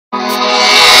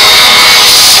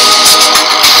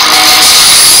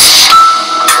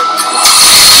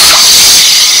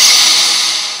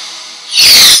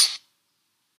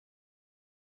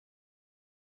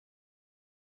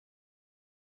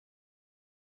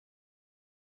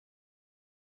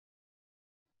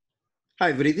Hi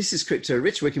everybody, this is Crypto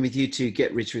Rich, working with you to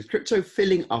get rich with crypto,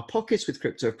 filling our pockets with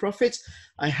crypto profits.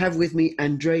 I have with me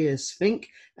Andreas Fink.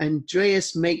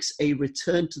 Andreas makes a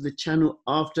return to the channel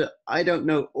after, I don't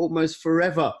know, almost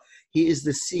forever. He is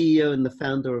the CEO and the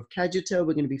founder of Cajutel.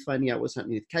 We're going to be finding out what's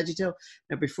happening with Cajutel.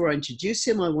 Now, before I introduce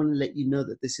him, I want to let you know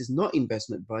that this is not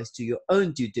investment advice. Do your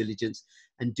own due diligence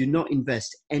and do not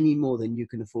invest any more than you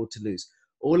can afford to lose.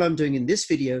 All I'm doing in this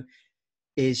video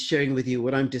is sharing with you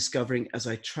what I'm discovering as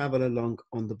I travel along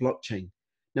on the blockchain.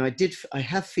 Now, I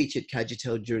have featured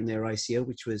Cajutel during their ICO,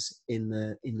 which was in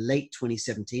late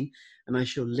 2017, and I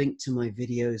shall link to my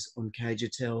videos on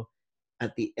Cajutel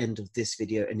at the end of this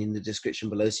video and in the description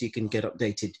below, so you can get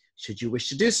updated should you wish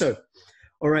to do so.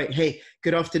 All right, hey,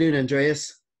 good afternoon,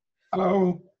 Andreas.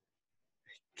 Hello.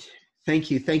 Thank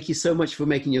you so much for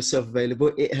making yourself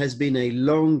available. It has been a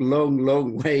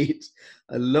long wait,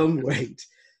 a long wait.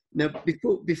 Now,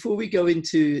 before we go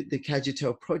into the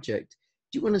Cajutel project,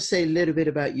 do you want to say a little bit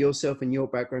about yourself and your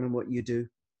background and what you do,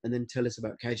 and then tell us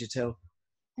about Cajutel?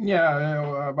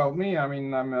 Yeah, about me, I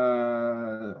mean, I'm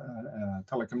a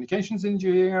telecommunications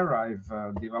engineer. I've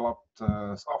developed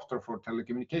software for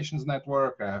telecommunications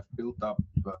network. I have built up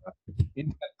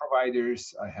internet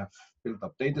providers. I have built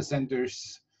up data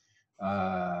centers,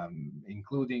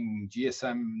 including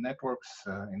GSM networks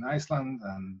in Iceland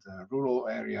and rural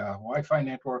area Wi-Fi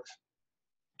networks.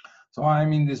 So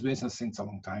I'm in this business since a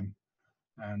long time.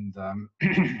 And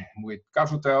with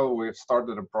Cajutel, we've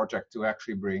started a project to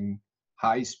actually bring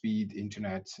high-speed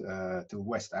internet to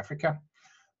West Africa,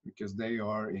 because they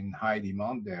are in high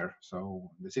demand there. So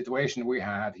the situation we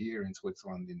had here in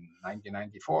Switzerland in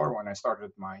 1994, when I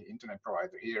started my internet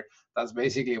provider here, that's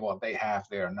basically what they have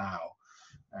there now.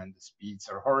 And the speeds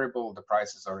are horrible, the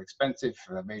prices are expensive,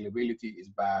 availability is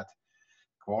bad,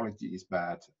 quality is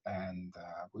bad, and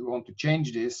we want to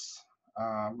change this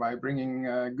by bringing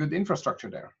good infrastructure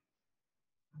there.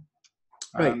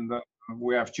 Right. And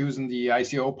we have chosen the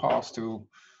ICO path to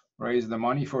raise the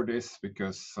money for this,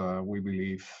 because we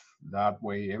believe that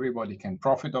way everybody can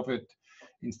profit of it,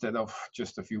 instead of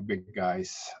just a few big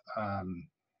guys,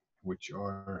 which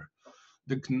are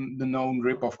the known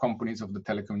rip-off companies of the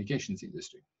telecommunications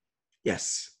industry.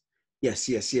 Yes.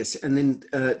 And then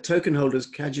token holders,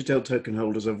 Cajutel token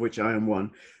holders, of which I am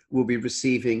one, will be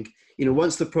receiving,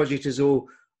 once the project is all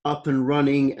up and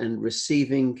running and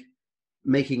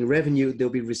making revenue, they'll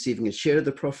be receiving a share of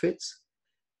the profits.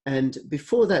 And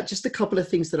before that, just a couple of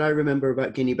things that I remember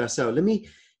about Guinea-Bissau. Let me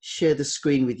share the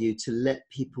screen with you to let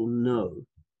people know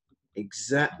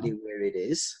exactly where it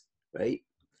is, right?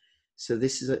 So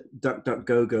this is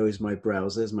DuckDuckGo is my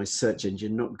browser, is my search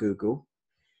engine, not Google.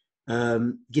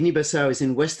 Guinea-Bissau is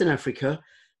in Western Africa,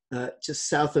 just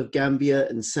south of Gambia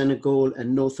and Senegal,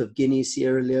 and north of Guinea,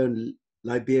 Sierra Leone,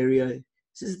 Liberia.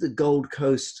 This is the Gold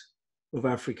Coast of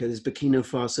Africa. There's Burkina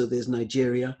Faso, there's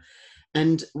Nigeria.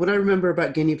 And what I remember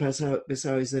about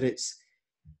Guinea-Bissau is that it's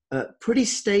pretty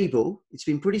stable. It's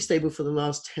been pretty stable for the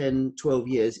last 10, 12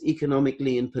 years,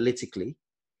 economically and politically.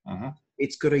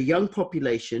 It's got a young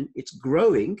population. It's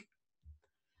growing.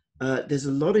 There's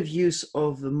a lot of use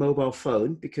of the mobile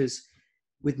phone, because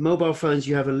with mobile phones,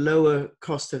 you have a lower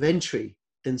cost of entry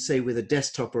than, say, with a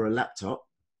desktop or a laptop.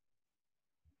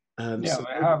 Yeah, so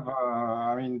they have,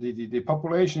 I mean, the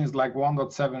population is like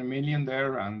 1.7 million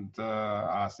there, and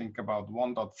I think about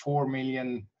 1.4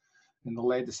 million in the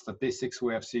latest statistics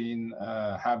we have seen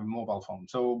have a mobile phone.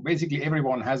 So basically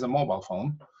everyone has a mobile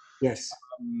phone. Yes.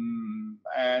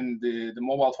 And the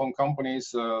mobile phone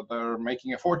companies, they're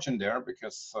making a fortune there,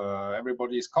 because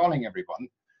everybody is calling everyone.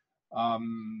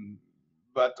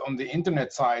 But on the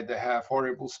internet side, they have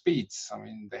horrible speeds. I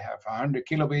mean, they have 100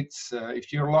 kilobits.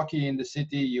 If you're lucky in the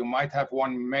city, you might have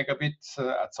 1 megabit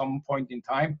at some point in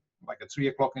time, like at 3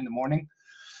 o'clock in the morning.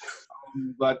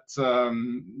 But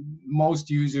most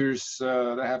users,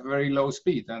 they have very low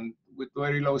speed. And with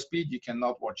very low speed, you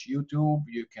cannot watch YouTube.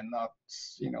 You cannot,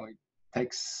 it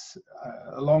takes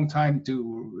a long time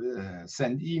to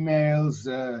send emails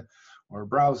or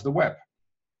browse the web.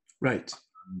 Right.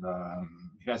 And,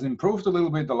 it has improved a little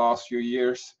bit the last few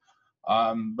years,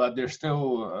 but there's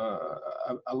still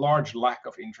a large lack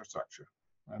of infrastructure.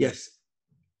 Yes.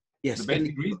 The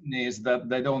basic reason is that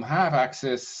they don't have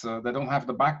access, they don't have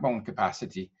the backbone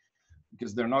capacity,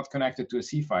 because they're not connected to a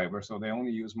sea fiber, so they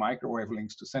only use microwave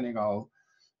links to Senegal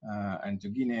and to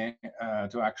Guinea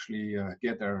to actually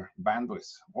get their bandwidth,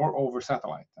 or over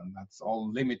satellite, and that's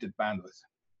all limited bandwidth.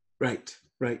 Right.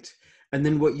 And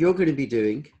then what you're going to be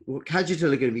doing, what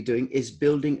Cajutel are going to be doing, is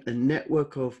building a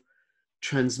network of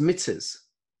transmitters,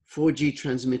 4G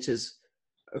transmitters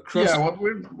across. Yeah, what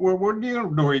we're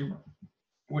doing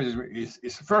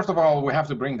is first of all, we have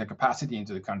to bring the capacity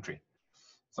into the country.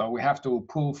 So we have to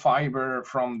pull fiber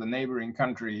from the neighboring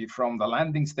country, from the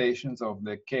landing stations of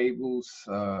the cables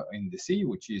in the sea,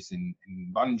 which is in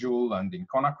Banjul and in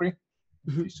Conakry.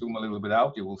 If you zoom a little bit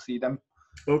out, you will see them.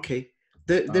 Okay.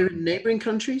 They're in neighboring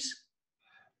countries?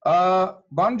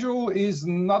 Banjul is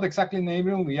not exactly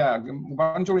neighboring. Yeah,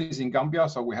 Banjul is in Gambia,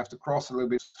 so we have to cross a little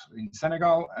bit in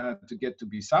Senegal to get to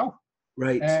Bissau.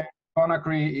 Right. And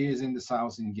Conakry is in the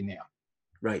south in Guinea.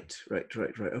 Right.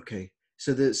 Okay.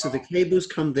 So the cables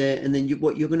come there, and then you're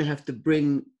going to have to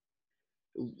bring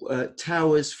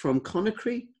towers from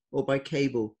Conakry or by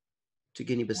cable to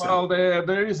Guinea-Bissau? Well,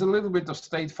 there is a little bit of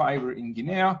state fiber in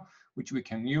Guinea, which we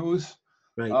can use.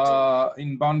 Right.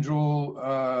 In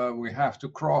Banjul, we have to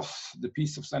cross the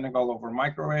piece of Senegal over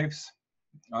microwaves,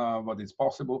 but it's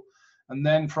possible. And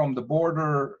then from the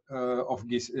border of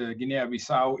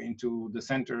Guinea-Bissau into the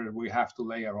center, we have to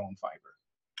lay our own fiber.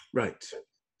 Right.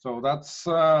 So that's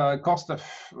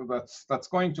that's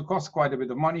going to cost quite a bit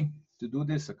of money to do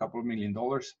this, a couple of $1 million.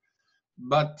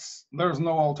 But there's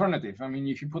no alternative. I mean,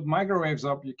 if you put microwaves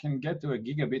up, you can get to a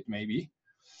gigabit maybe,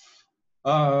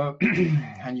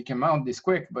 and you can mount this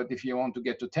quick. But if you want to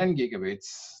get to 10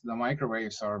 gigabits, the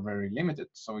microwaves are very limited.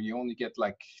 So you only get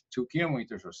like 2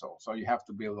 kilometers or so. So you have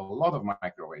to build a lot of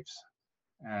microwaves.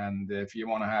 And if you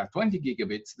want to have 20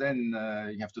 gigabits, then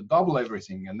you have to double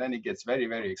everything, and then it gets very,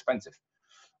 very expensive.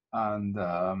 And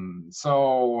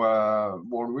so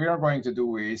what we are going to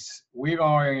do is we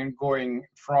are going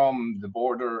from the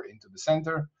border into the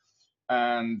center,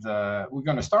 and we're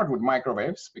going to start with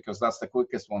microwaves because that's the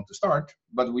quickest one to start,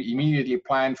 but we immediately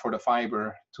plan for the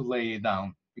fiber to lay it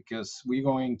down because we're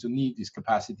going to need this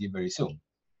capacity very soon.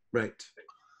 Right.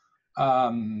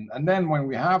 And then when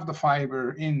we have the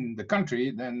fiber in the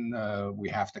country, then we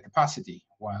have the capacity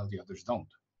while the others don't.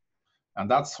 And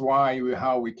that's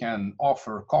how we can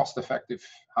offer cost-effective,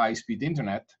 high-speed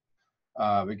internet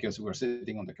because we're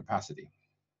sitting on the capacity.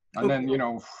 And then, you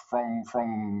know, from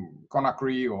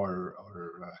Conakry or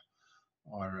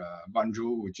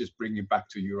Banjul, we just bring it back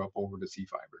to Europe over the sea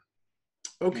fiber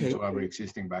into our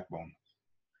existing backbone.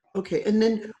 Okay, and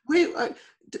then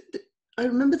I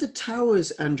remember the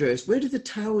towers, Andreas. Where do the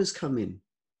towers come in?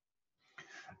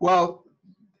 Well,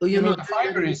 the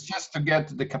fiber is just to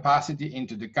get the capacity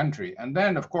into the country. And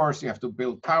then, of course, you have to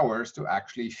build towers to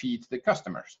actually feed the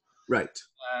customers. Right.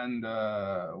 And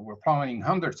we're planning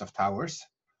hundreds of towers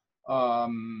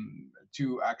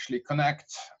to actually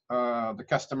connect the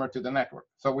customer to the network.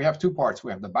 So we have two parts.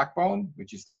 We have the backbone,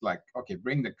 which is like, okay,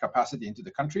 bring the capacity into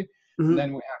the country. Mm-hmm.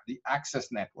 Then we have the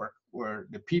access network where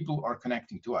the people are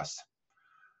connecting to us.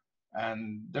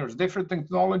 And there's different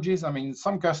technologies. I mean,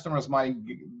 some customers might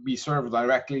be served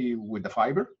directly with the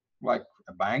fiber, like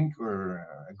a bank or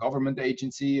a government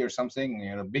agency or something,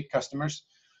 you know, big customers.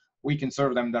 We can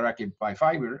serve them directly by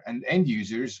fiber, and end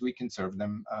users, we can serve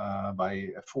them by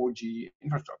a 4G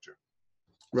infrastructure.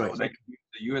 Right. So they can use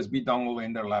the USB dongle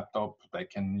in their laptop. They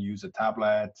can use a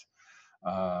tablet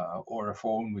or a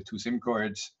phone with 2 SIM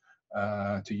cards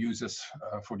to use us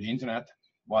for the internet,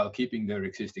 while keeping their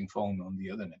existing phone on the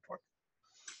other network.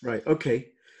 Right,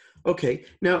 okay. Okay,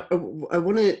 now I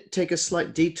want to take a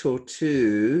slight detour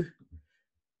to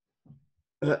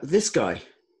this guy.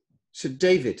 So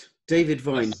David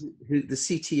Vine, yes, who the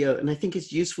CTO, and I think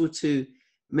it's useful to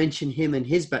mention him and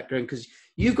his background, because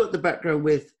you've got the background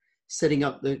with setting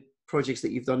up the projects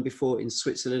that you've done before in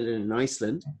Switzerland and in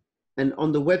Iceland. And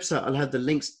on the website, I'll have the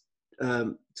links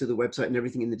to the website and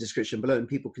everything in the description below, and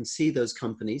people can see those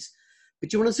companies. But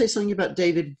do you want to say something about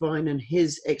David Vine and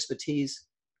his expertise?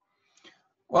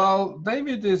 Well,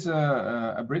 David is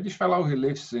a British fellow. He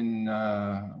lives in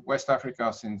West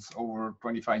Africa since over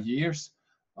 25 years.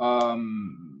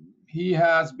 He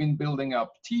has been building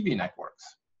up TV networks.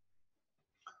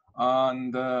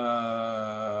 And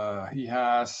he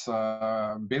has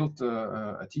built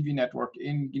a TV network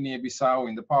in Guinea-Bissau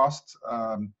in the past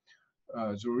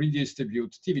to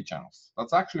redistribute TV channels.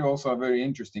 That's actually also a very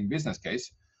interesting business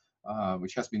case.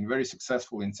 Which has been very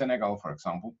successful in Senegal, for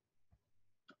example,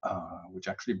 which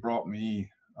actually brought me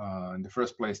in the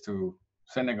first place to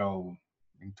Senegal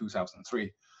in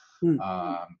 2003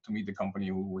 to meet the company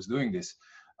who was doing this.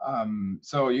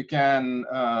 So you can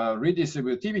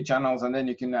redistribute TV channels, and then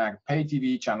you can pay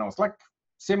TV channels, like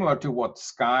similar to what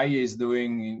Sky is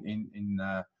doing in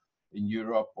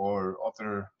Europe, or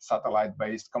other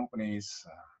satellite-based companies,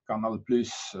 Canal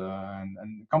Plus,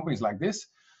 and companies like this.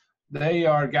 They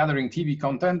are gathering TV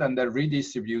content and they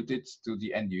redistribute it to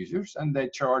the end users, and they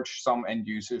charge some end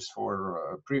users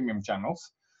for premium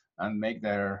channels and make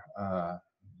their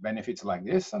benefits like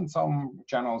this. And some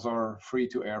channels are free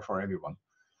to air for everyone.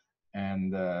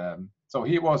 And so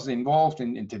he was involved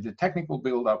into the technical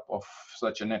build-up of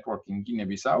such a network in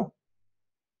Guinea-Bissau.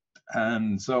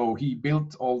 And so he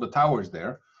built all the towers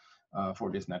there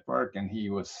for this network, and he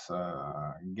was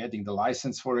getting the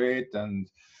license for it and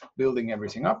building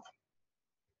everything up.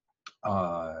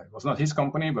 It was not his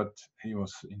company, but he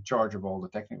was in charge of all the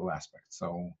technical aspects.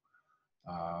 So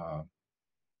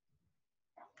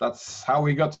that's how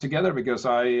we got together, because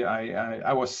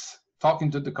I was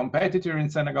talking to the competitor in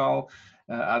Senegal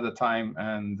at the time,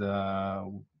 and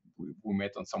we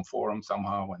met on some forum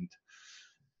somehow and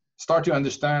start to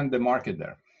understand the market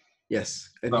there. Yes.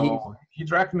 And so he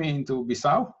dragged me into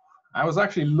Bissau. I was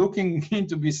actually looking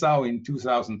into Bissau in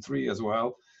 2003 as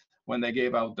well, when they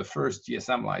gave out the first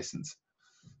GSM license.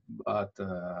 But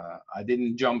I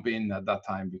didn't jump in at that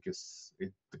time because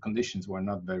the conditions were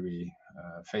not very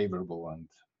favorable, and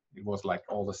it was like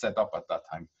all the setup at that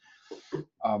time.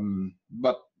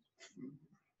 But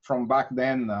from back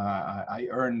then, I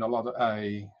earned a lot of,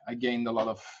 I gained a lot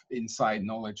of inside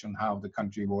knowledge on how the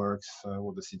country works,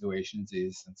 what the situation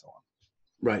is, and so on.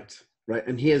 Right, right.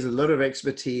 And he has a lot of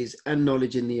expertise and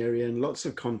knowledge in the area and lots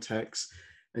of contacts,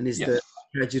 and is the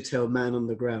Cajutel man on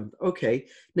the ground. Okay.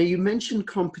 Now you mentioned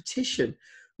competition.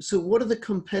 So what are the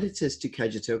competitors to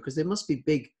Cajutel? Because there must be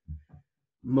big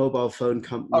mobile phone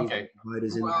companies. Okay. Well,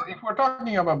 if we're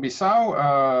talking about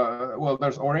Bissau, well,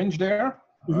 there's Orange there.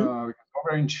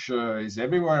 Orange is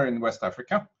everywhere in West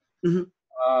Africa.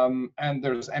 And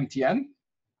there's MTN.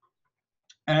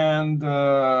 And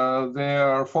they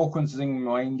are focusing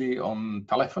mainly on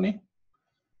telephony.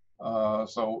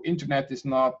 So internet is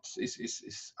not,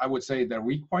 I would say, their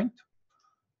weak point.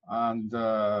 And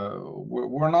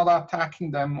we're not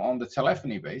attacking them on the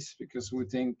telephony base, because we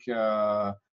think we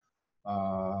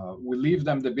leave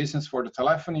them the business for the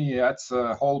telephony. That's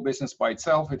a whole business by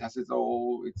itself. It has its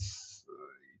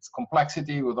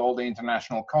complexity with all the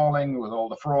international calling, with all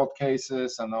the fraud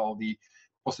cases and all the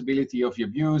possibility of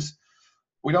abuse.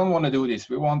 We don't want to do this.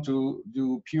 We want to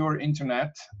do pure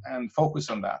internet and focus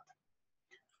on that.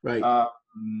 Right.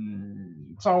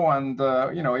 You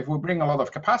know, if we bring a lot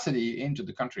of capacity into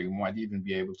the country, we might even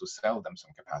be able to sell them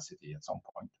some capacity at some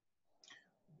point,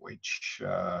 which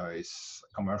is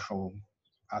a commercial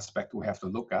aspect we have to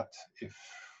look at if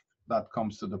that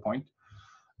comes to the point.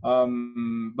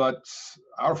 But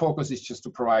our focus is just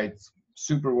to provide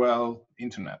super well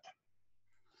internet.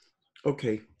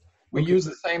 Okay. We use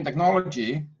the same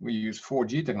technology. We use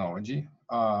 4G technology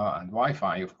and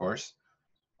Wi-Fi, of course.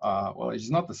 Well, it's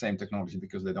not the same technology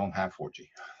because they don't have 4G.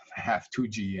 They have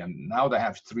 2G, and now they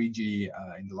have 3G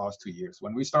in the last 2 years.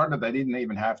 When we started, they didn't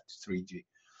even have 3G.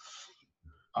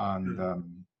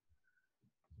 And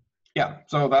yeah,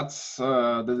 so that's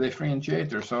the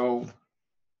differentiator. So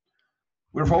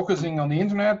we're focusing on the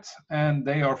internet, and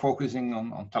they are focusing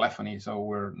on telephony. So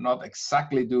we're not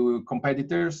exactly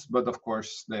competitors, but of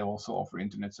course they also offer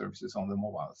internet services on the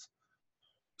mobiles.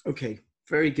 Okay,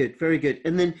 very good, very good.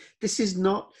 And then this is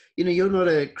not, you know, you're not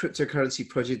a cryptocurrency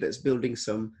project that's building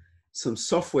some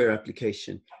software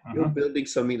application. You're building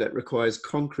something that requires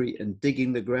concrete and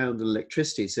digging the ground and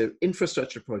electricity. So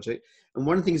infrastructure project. And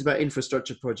one of the things about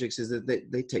infrastructure projects is that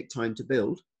they take time to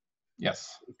build.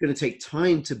 Yes. It's going to take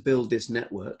time to build this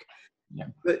network. Yeah.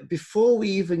 But before we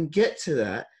even get to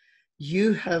that,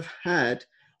 you have had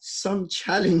some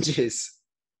challenges.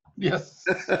 Yes.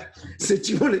 So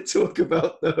do you want to talk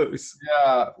about those?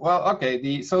 Yeah. Well, okay.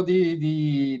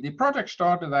 The project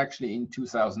started actually in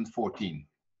 2014.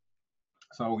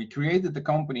 So we created the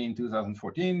company in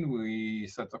 2014. We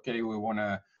said, okay, we want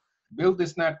to build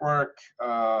this network.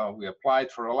 We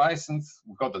applied for a license.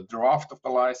 We got a draft of the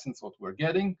license, what we're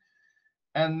getting.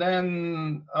 And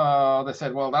then they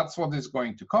said, well, that's what it's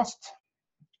going to cost.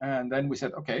 And then we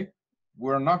said, okay,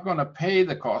 we're not going to pay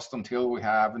the cost until we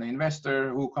have an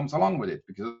investor who comes along with it,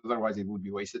 because otherwise it would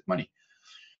be wasted money.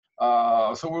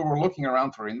 So we were looking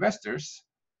around for investors,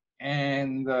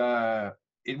 and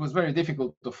it was very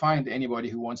difficult to find anybody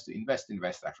who wants to invest in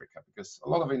West Africa, because a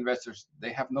lot of investors,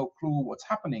 they have no clue what's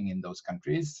happening in those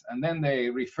countries. And then they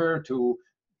refer to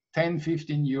 10,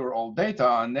 15-year-old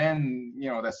data, and then, you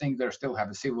know, they think they still have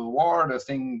a civil war, they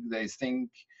think there's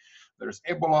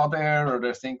Ebola there, or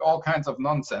they think all kinds of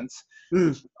nonsense, which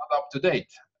is not up to date,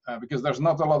 because there's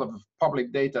not a lot of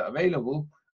public data available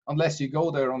unless you go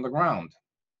there on the ground.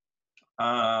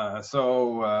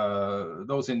 So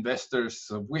those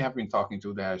investors we have been talking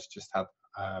to, they just had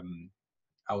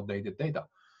outdated data,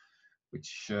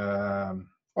 which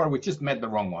or we just met the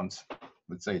wrong ones,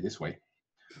 let's say it this way.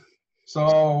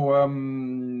 So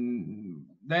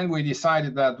then we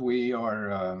decided that we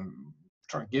are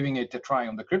giving it a try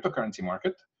on the cryptocurrency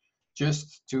market,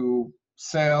 just to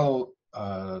sell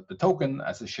the token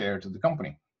as a share to the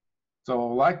company. So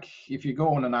like if you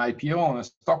go on an IPO on a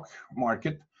stock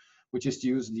market, we just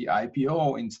use the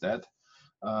IPO instead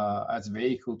as a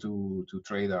vehicle to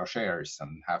trade our shares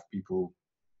and have people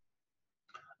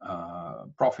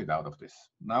profit out of this.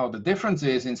 Now the difference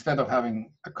is, instead of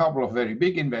having a couple of very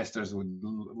big investors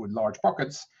with large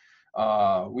pockets,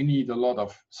 we need a lot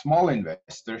of small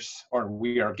investors, or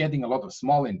we are getting a lot of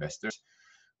small investors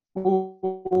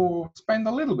who spend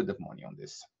a little bit of money on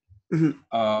this.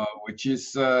 Which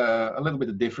is a little bit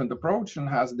a different approach and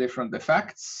has different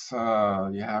effects.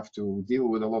 You have to deal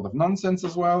with a lot of nonsense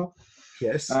as well.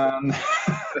 Yes. And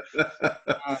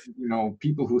you know,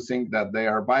 people who think that they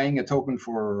are buying a token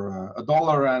for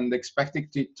 $1 and expecting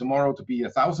it tomorrow to be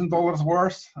 $1,000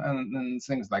 worth, and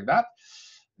things like that.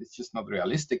 It's just not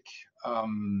realistic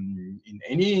in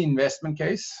any investment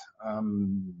case.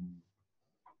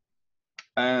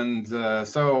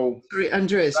 So sorry,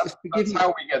 Andreas, that's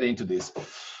how we get into this.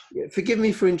 Yeah, forgive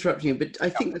me for interrupting you, but I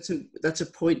think that's a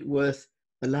point worth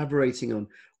elaborating on.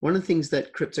 One of the things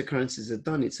that cryptocurrencies have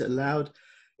done,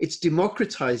 it's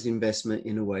democratized investment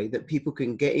in a way that people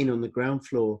can get in on the ground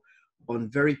floor on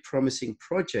very promising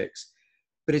projects,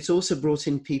 but it's also brought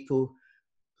in people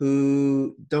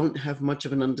who don't have much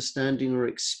of an understanding or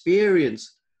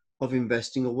experience of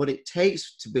investing or what it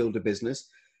takes to build a business.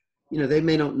 You know, they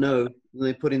may not know when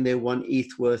they put in their 1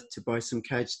 ETH worth to buy some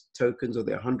CAJ tokens or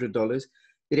their $100,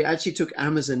 that it actually took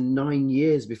Amazon 9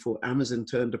 years before Amazon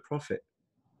turned a profit.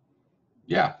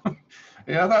 Yeah,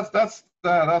 yeah, that's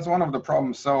one of the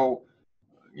problems. So,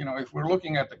 you know, if we're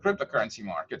looking at the cryptocurrency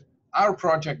market, our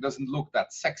project doesn't look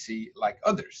that sexy like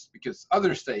others, because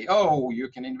others say, oh, you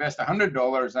can invest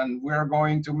 $100 and we're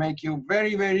going to make you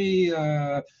very, very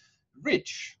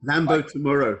rich. Lambo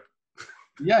tomorrow.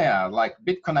 Yeah, like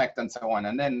BitConnect and so on.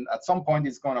 And then at some point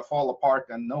it's going to fall apart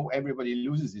and everybody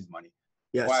loses his money.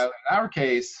 Yes. While in our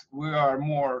case, we are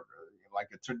more like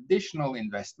a traditional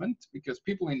investment, because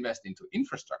people invest into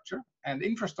infrastructure, and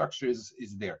infrastructure is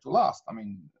there to last. I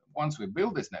mean, once we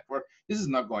build this network, this is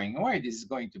not going away. This is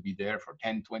going to be there for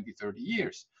 10, 20, 30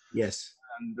 years. Yes.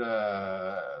 And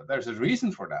there's a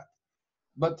reason for that.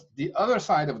 But the other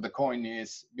side of the coin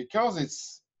is, because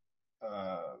it's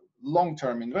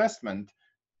long-term investment,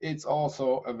 it's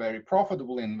also a very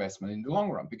profitable investment in the long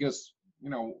run. Because, you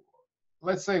know,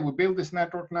 let's say we build this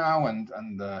network now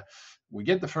and we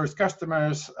get the first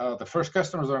customers. The first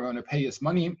customers are going to pay us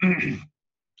money.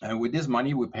 And with this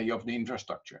money, we pay off the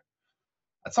infrastructure.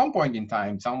 At some point in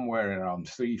time, somewhere around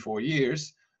 3-4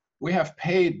 years, we have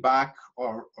paid back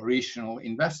our original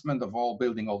investment of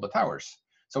building all the towers.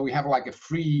 So we have like a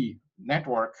free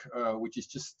network, which is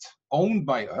just owned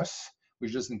by us,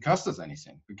 which doesn't cost us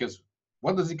anything. Because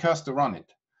what does it cost to run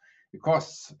it? It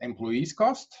costs employees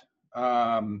cost.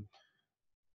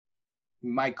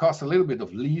 Might cost a little bit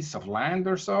of lease of land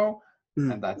or so,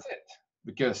 and that's it.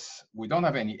 Because we don't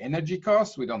have any energy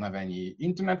costs, we don't have any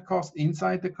internet costs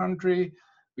inside the country,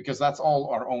 because that's all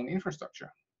our own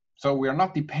infrastructure. So we are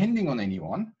not depending on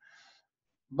anyone.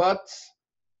 But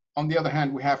on the other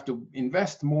hand, we have to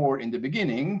invest more in the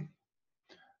beginning,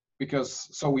 because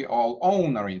so we all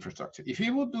own our infrastructure. If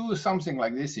you would do something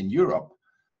like this in Europe,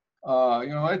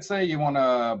 you know, let's say you want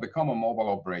to become a mobile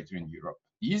operator in Europe.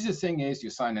 The easiest thing is you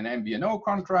sign an MVNO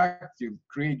contract, you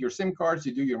create your SIM cards,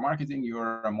 you do your marketing,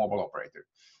 you're a mobile operator.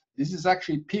 This is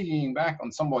actually pigging back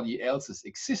on somebody else's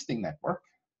existing network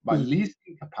by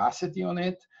leasing capacity on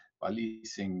it, by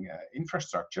leasing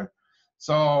infrastructure.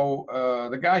 So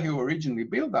the guy who originally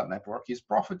built that network is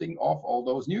profiting off all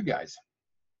those new guys.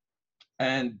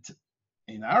 And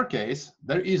in our case,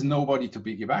 there is nobody to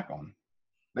piggyback on.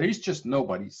 There is just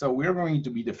nobody. So we're going to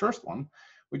be the first one,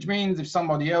 which means if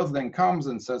somebody else then comes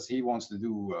and says he wants to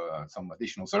do some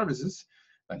additional services,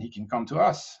 then he can come to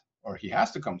us, or he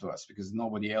has to come to us, because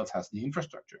nobody else has the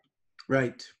infrastructure.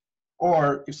 Right.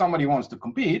 Or if somebody wants to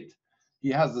compete, he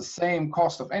has the same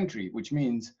cost of entry, which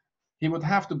means he would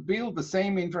have to build the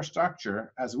same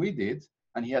infrastructure as we did,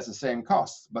 and he has the same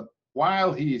costs. But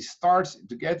while he starts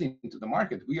to get into the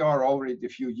market, we are already a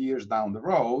few years down the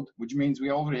road, which means we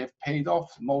already have paid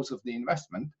off most of the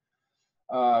investment,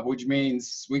 which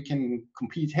means we can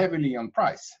compete heavily on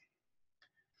price,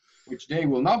 which they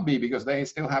will not be, because they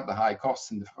still have the high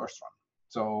costs in the first run.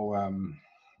 So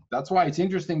that's why it's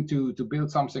interesting to build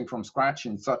something from scratch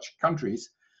in such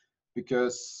countries,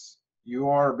 because you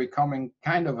are becoming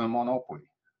kind of a monopoly.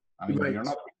 I mean, You're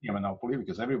not really a monopoly,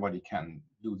 because everybody can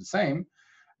do the same,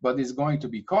 but it's going to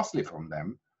be costly from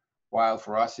them, while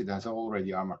for us it has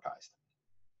already amortized.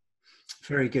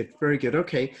 Very good, very good.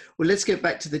 Okay, well, let's get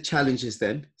back to the challenges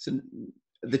then. So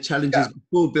the challenges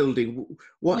before building?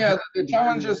 What Yeah, the happened?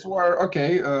 challenges were,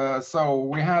 okay, so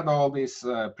we had all this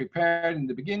prepared in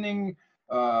the beginning.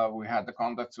 We had the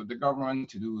contacts with the government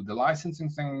to do the licensing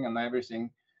thing and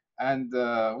everything. And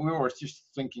we were just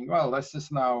thinking, well, this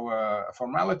is now a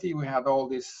formality. We had all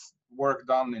this work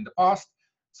done in the past.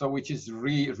 So we just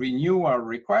renew our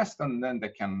request, and then they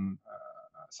can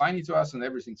assign it to us, and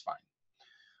everything's fine.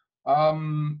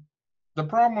 The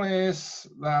problem is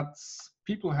that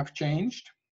people have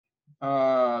changed.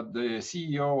 The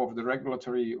CEO of the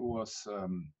regulatory was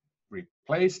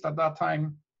replaced at that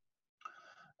time,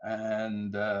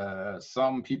 and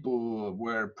some people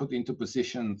were put into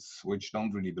positions which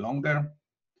don't really belong there.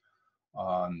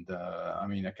 And I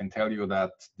mean, I can tell you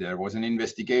that there was an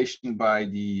investigation by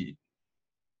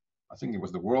I think it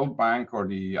was the World Bank or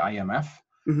the IMF,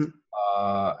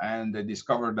 and they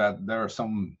discovered that there are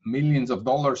some millions of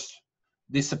dollars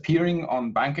disappearing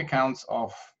on bank accounts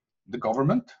of the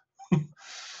government.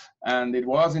 And it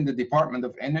was in the Department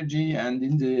of Energy and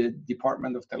in the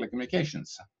Department of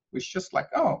Telecommunications, which just like,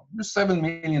 oh, there's $7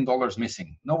 million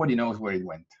missing. Nobody knows where it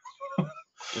went.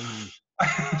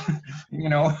 You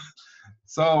know,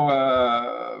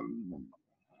 so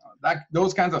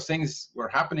those kinds of things were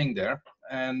happening there.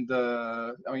 And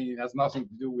I mean, it has nothing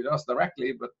to do with us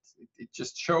directly, but it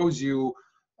just shows you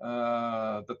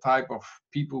the type of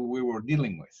people we were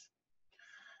dealing with.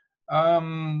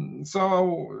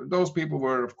 So those people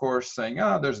were, of course, saying,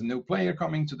 there's a new player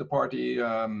coming to the party. He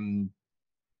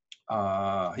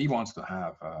wants to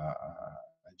have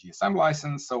a GSM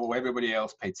license. So everybody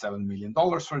else paid $7 million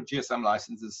for GSM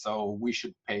licenses. So we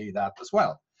should pay that as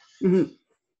well.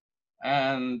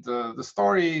 And the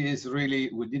story is really,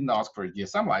 we didn't ask for a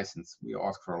GSM license. We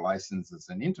asked for a license as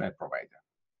an internet provider.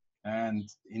 And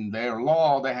in their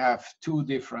law, they have two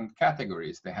different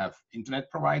categories. They have internet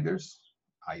providers,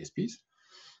 ISPs,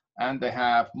 and they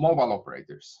have mobile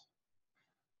operators.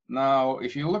 Now,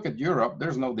 if you look at Europe,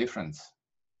 there's no difference.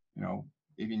 You know,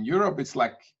 if in Europe, it's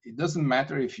like, it doesn't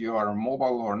matter if you are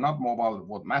mobile or not mobile.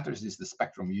 What matters is the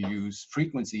spectrum you use,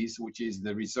 frequencies, which is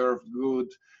the reserved good,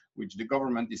 which the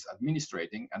government is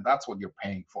administrating, and that's what you're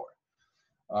paying for.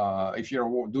 If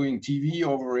you're doing TV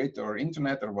over it or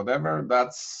internet or whatever,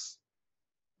 that's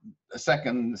a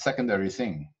secondary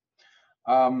thing.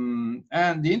 And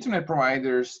the internet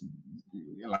providers,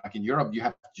 like in Europe, you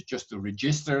have just to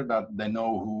register that they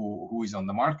know who is on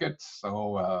the market.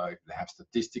 So if they have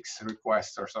statistics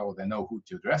requests or so, they know who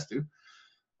to address to.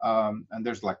 And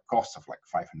there's like costs of like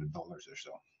 $500 or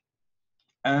so.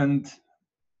 And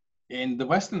in the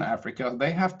Western Africa,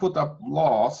 they have put up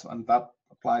laws, and that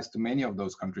applies to many of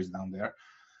those countries down there,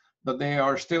 but they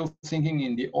are still thinking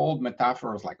in the old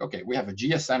metaphors, like, okay, we have a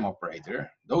GSM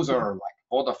operator. Those are like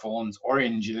Vodafones,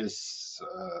 Oranges,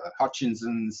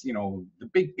 Hutchinsons, you know, the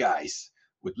big guys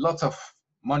with lots of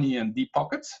money and deep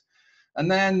pockets. And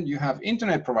then you have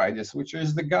internet providers, which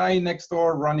is the guy next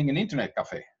door running an internet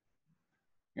cafe.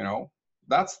 You know,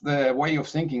 that's the way of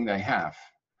thinking they have.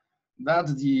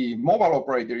 That the mobile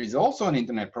operator is also an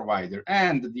internet provider,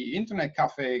 and the internet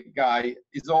cafe guy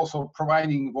is also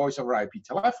providing voice over IP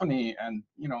telephony, and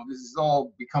you know, this is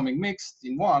all becoming mixed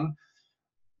in one.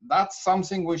 That's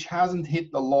something which hasn't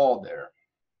hit the law there.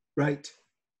 Right.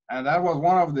 And that was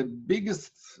one of the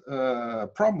biggest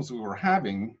problems we were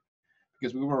having,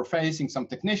 because we were facing some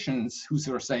technicians who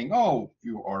were saying, oh,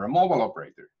 you are a mobile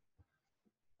operator.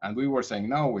 And we were saying,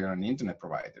 no, we are an internet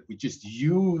provider. We just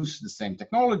use the same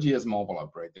technology as mobile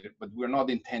operator, but we're not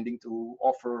intending to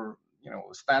offer, you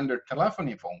know, standard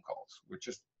telephony phone calls. We're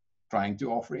just trying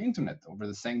to offer internet over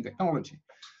the same technology.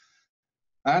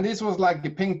 And this was like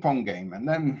a ping pong game. And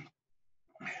then,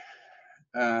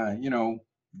 you know,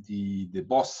 the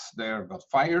boss there got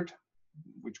fired,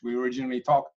 which we originally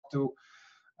talked to.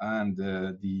 And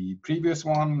the previous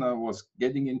one was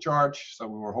getting in charge. So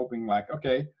we were hoping like,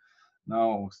 okay,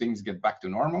 now things get back to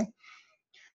normal.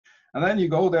 And then you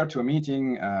go there to a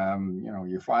meeting, you know,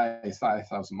 you fly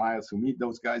 5,000 miles to meet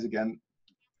those guys again.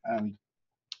 And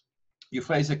you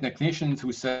face a technician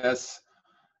who says,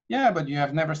 yeah, but you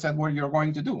have never said what you're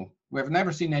going to do. We have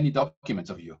never seen any documents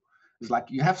of you. It's like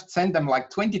you have sent them like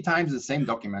 20 times the same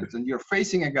documents, and you're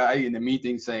facing a guy in a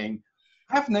meeting saying,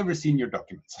 I've never seen your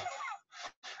documents.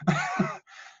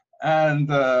 And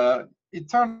it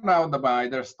turned out that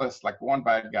there's like one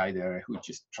bad guy there who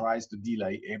just tries to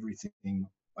delay everything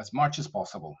as much as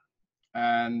possible.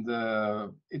 And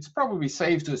it's probably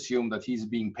safe to assume that he's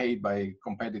being paid by a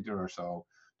competitor or so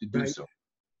to do so.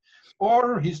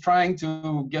 Or he's trying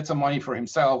to get some money for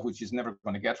himself, which he's never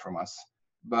going to get from us.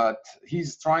 But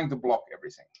he's trying to block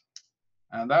everything.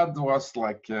 And that was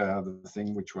like the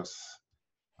thing which was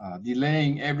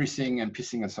delaying everything and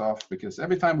pissing us off, because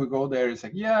every time we go there, it's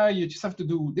like, yeah, you just have to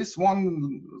do this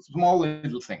one small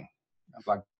little thing. And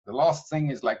like the last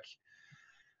thing is like,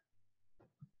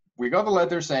 we got a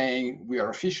letter saying we are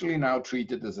officially now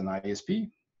treated as an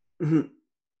ISP. Mm-hmm.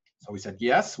 So we said,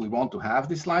 yes, we want to have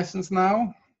this license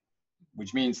now,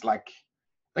 which means like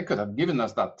they could have given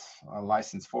us that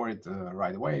license for it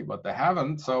right away, but they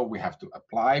haven't. So we have to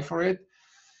apply for it.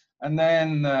 And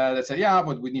then they said, yeah,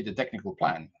 but we need a technical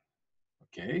plan.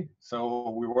 Okay, so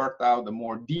we worked out a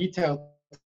more detailed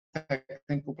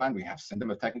technical plan. We have sent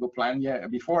them a technical plan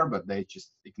before, but they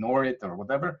just ignore it or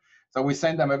whatever. So we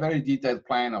send them a very detailed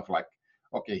plan of like,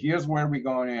 okay, here's where we're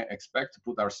going to expect to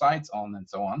put our sites on and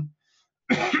so on.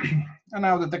 And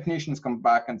now the technicians come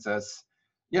back and says,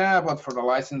 yeah, but for the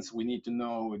license, we need to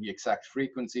know the exact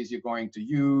frequencies you're going to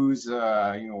use, you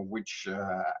know, which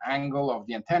angle of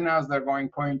the antennas they're going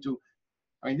to point to.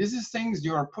 I mean, this is things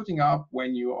you're putting up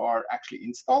when you are actually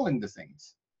installing the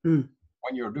things, when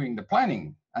you're doing the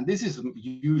planning. And this is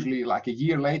usually like a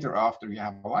year later after you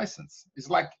have a license. It's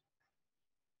like,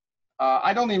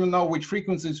 I don't even know which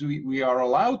frequencies we are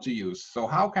allowed to use. So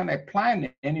how can I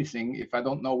plan anything if I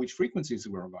don't know which frequencies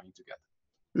we're going to get?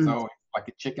 So it's like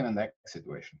a chicken and egg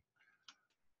situation.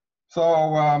 So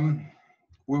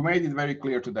we made it very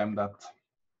clear to them that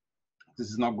this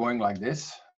is not going like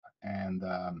this. And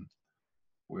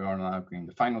we are now in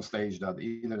the final stage that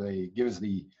either they give us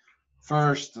the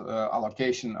first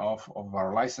allocation of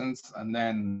our license, and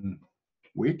then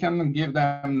we can give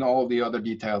them all the other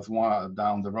details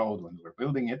down the road when we're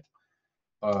building it,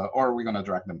 or we're going to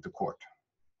drag them to court.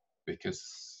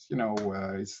 Because, you know,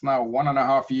 it's now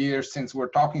 1.5 years since we're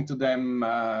talking to them,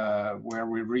 where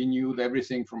we renewed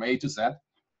everything from A to Z,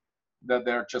 that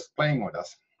they're just playing with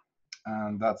us.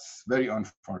 And that's very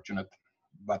unfortunate,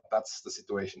 but that's the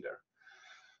situation there.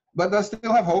 But I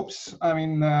still have hopes. I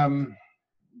mean,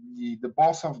 the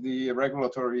boss of the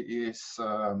regulatory is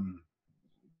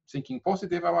thinking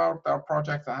positive about our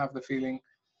project, I have the feeling.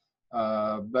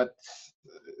 But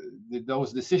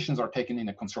those decisions are taken in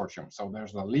a consortium. So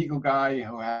there's a legal guy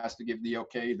who has to give the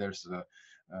okay. There's a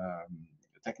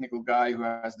technical guy who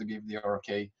has to give the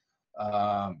okay.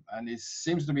 And it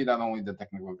seems to be that only the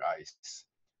technical guy is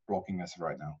blocking us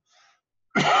right now.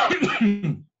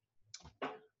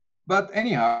 But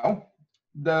anyhow,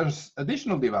 there's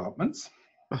additional developments.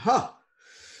 Aha.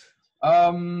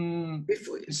 Um,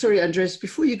 Sorry, Andreas,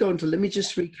 before you go on to, let me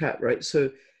just recap, right?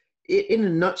 So in a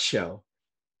nutshell,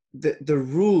 the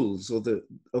rules of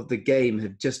the game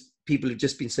have just, people have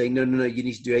just been saying, no, you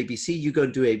need to do ABC, you go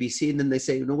and do ABC. And then they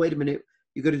say, no, wait a minute,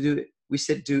 you got to do it. We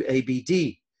said do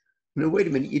ABD. No, wait a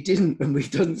minute, you didn't, and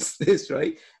we've done this,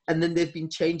 right? And then there've been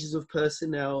changes of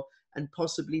personnel and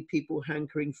possibly people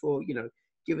hankering for, you know,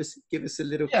 give us a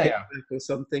little kickback or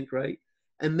something, right?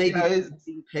 And maybe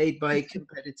being paid by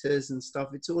competitors and stuff.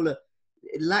 It's all it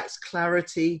lacks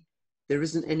clarity. There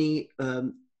isn't any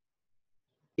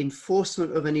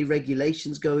enforcement of any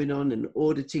regulations going on and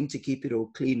auditing to keep it all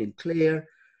clean and clear.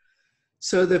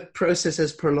 So the process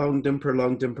has prolonged and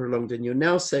prolonged and prolonged. And you're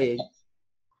now saying,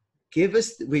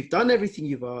 we've done everything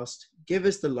you've asked, give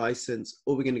us the license,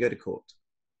 or we're going to go to court.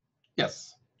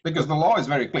 Yes, because the law is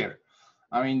very clear.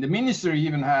 I mean, the ministry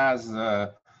even has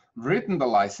written the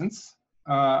license,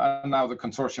 and now the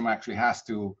consortium actually has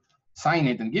to sign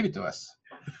it and give it to us.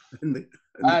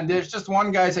 And there's just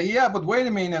one guy say, yeah, but wait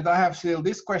a minute, I have still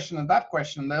this question and that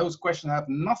question. Those questions have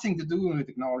nothing to do with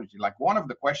technology. Like one of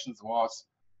the questions was,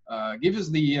 give us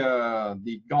the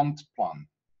Gantt plan,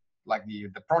 like the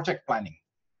project planning,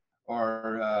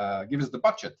 or give us the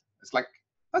budget. It's like,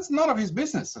 that's none of his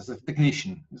business as a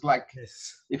technician. It's like,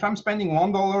 if I'm spending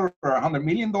 $1 or $100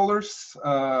 million,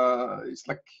 it's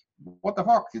like, what the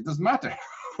fuck? It doesn't matter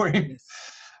for him.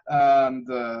 And,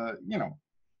 you know,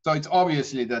 so it's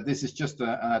obviously that this is just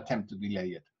an attempt to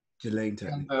delay it.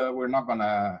 And we're not going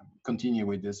to continue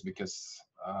with this because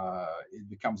it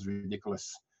becomes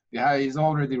ridiculous. Yeah, it's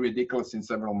already ridiculous in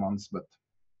several months, but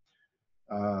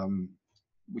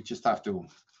we just have to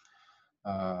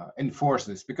enforce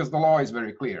this because the law is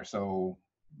very clear. So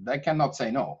they cannot say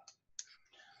no.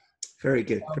 Very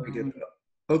good. Very good.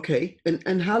 Okay.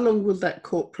 And how long will that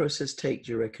court process take,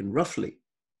 do you reckon, roughly?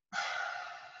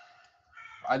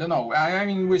 I don't know. I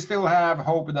mean, we still have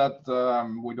hope that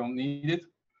we don't need it.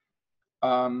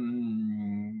 I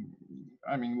mean,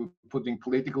 we're putting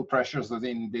political pressures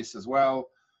in this as well.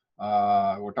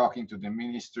 We're talking to the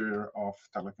Minister of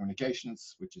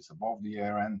Telecommunications, which is above the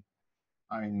ARN.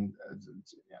 I mean,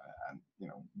 and, you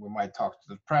know, we might talk to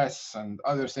the press and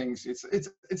other things.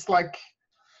 It's like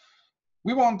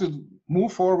we want to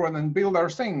move forward and build our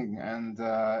thing. And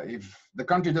if the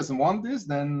country doesn't want this,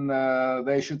 then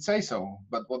they should say so.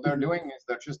 But what they're doing is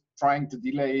they're just trying to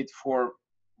delay it for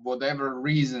whatever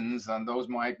reasons, and those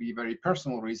might be very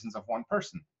personal reasons of one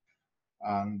person.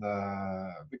 And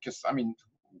because, I mean,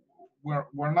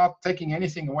 we're not taking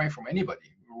anything away from anybody.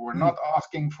 We're not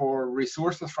asking for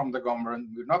resources from the government.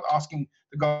 We're not asking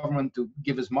the government to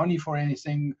give us money for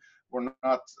anything. We're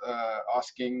not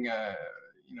asking,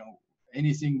 you know,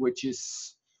 anything which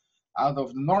is out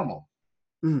of the normal.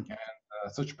 And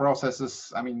such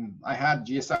processes, I mean, I had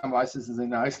GSM licenses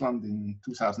in Iceland in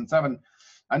 2007.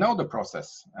 I know the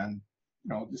process, and you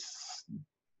know, this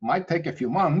might take a few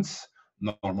months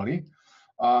normally,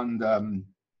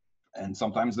 and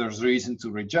sometimes there's reason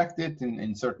to reject it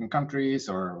in certain countries,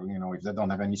 or you know, if they don't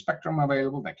have any spectrum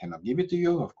available, they cannot give it to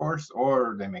you, of course,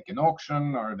 or they make an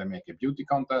auction, or they make a beauty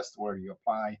contest where you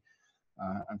apply,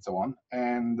 and so on.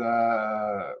 And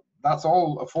that's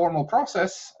all a formal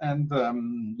process, and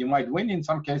you might win in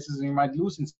some cases, and you might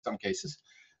lose in some cases.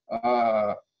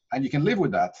 And you can live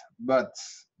with that, but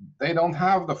they don't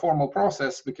have the formal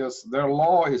process because their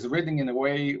law is written in a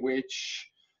way which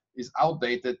is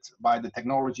outdated by the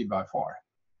technology by far.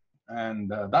 And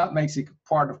that makes it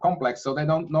part of complex, so they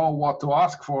don't know what to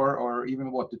ask for or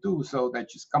even what to do, so they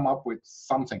just come up with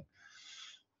something.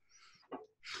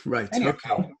 Right,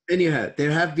 okay. Anyhow,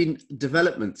 there have been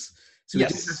developments. So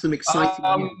yes. We do have some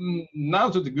exciting... now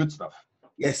to the good stuff.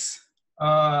 Yes.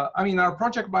 I mean, our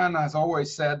project man has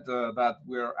always said that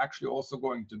we're actually also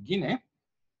going to Guinea.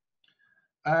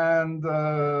 And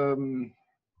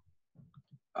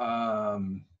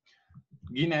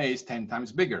Guinea is 10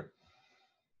 times bigger.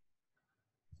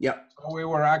 Yeah. So we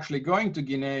were actually going to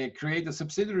Guinea, create a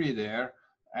subsidiary there,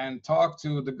 and talk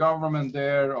to the government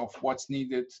there of what's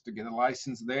needed to get a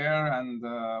license there and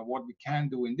what we can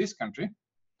do in this country.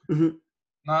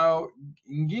 Now,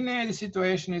 in Guinea, the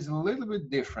situation is a little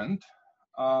bit different.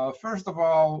 First of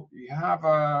all, you have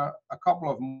a couple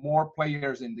of more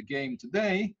players in the game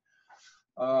today.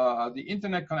 The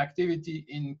internet connectivity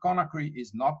in Conakry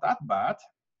is not that bad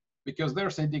because they're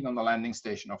sitting on the landing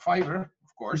station of fiber,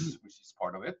 of course, which is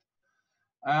part of it.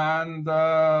 And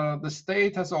the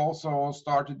state has also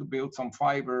started to build some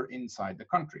fiber inside the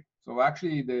country. So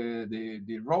actually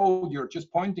the road you're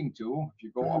just pointing to, if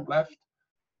you go up left,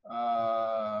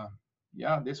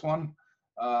 yeah, this one,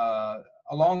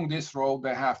 along this road,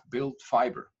 they have built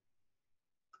fiber,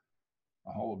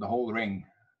 the whole ring.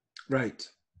 Right.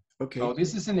 Okay. So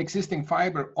this is an existing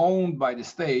fiber owned by the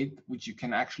state, which you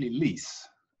can actually lease.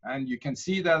 And you can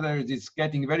see that it's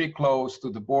getting very close to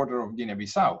the border of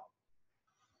Guinea-Bissau.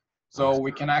 So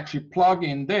we can actually plug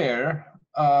in there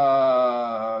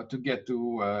to get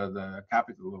to the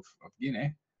capital of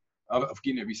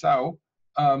Guinea-Bissau,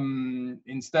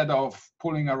 instead of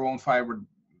pulling our own fiber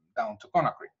down to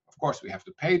Conakry. Of course, we have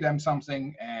to pay them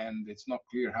something, and it's not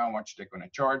clear how much they're going to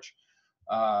charge.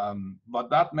 But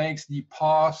that makes the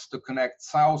path to connect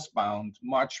southbound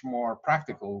much more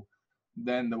practical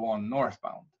than the one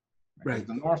northbound. Because right.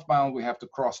 The northbound, we have to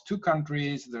cross two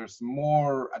countries. There's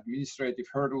more administrative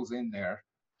hurdles in there,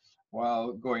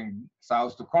 while going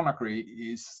south to Conakry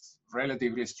is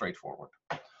relatively straightforward.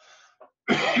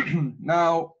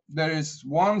 Now, there is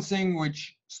one thing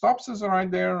which stops us right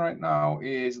there right now,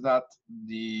 is that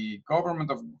the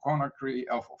government of Conakry,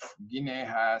 of Guinea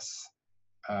has,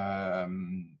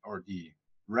 or the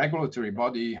regulatory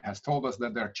body has told us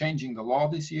that they're changing the law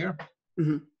this year,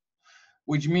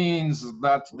 which means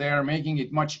that they're making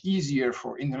it much easier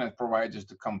for internet providers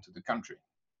to come to the country.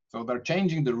 So they're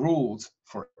changing the rules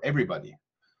for everybody.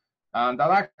 And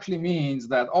that actually means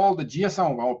that all the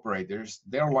GSM operators,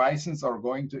 their license are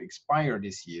going to expire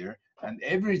this year, and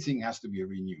everything has to be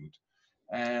renewed.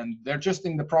 And they're just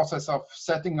in the process of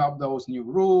setting up those new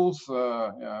rules,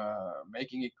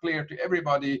 making it clear to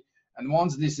everybody. And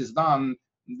once this is done,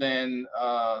 then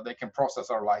they can process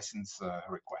our license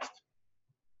request.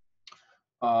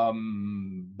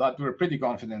 But we're pretty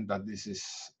confident that this is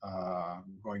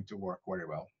going to work very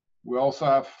well. We also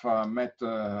have met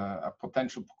a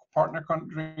potential partner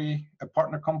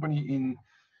company in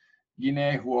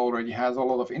Guinea who already has a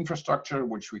lot of infrastructure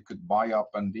which we could buy up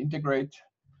and integrate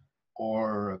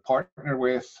or partner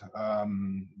with.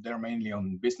 They're mainly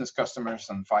on business customers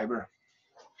and fiber.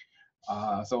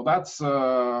 So that's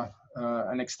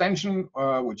an extension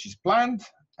which is planned,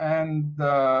 and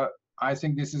I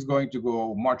think this is going to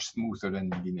go much smoother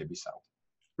than Guinea-Bissau.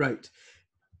 Right.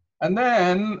 And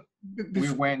then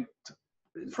we went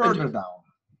further down.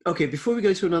 Okay, before we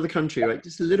go to another country, right,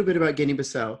 just a little bit about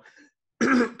Guinea-Bissau.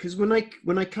 Because when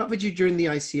I covered you during the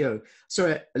ICO,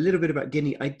 sorry, a little bit about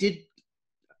Guinea, I did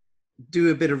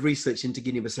do a bit of research into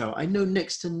Guinea-Bissau. I know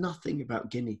next to nothing about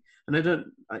Guinea, and I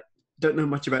don't know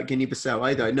much about Guinea-Bissau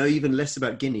either. I know even less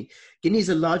about Guinea. Guinea is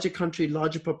a larger country,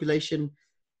 larger population,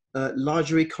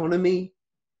 larger economy.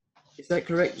 Is that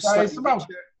correct? Slightly richer?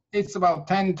 It's about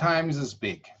 10 times as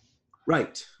big.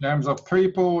 Right. In terms of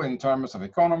people, in terms of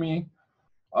economy.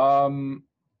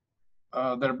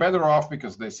 They're better off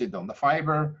because they sit on the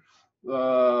fiber.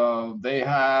 They're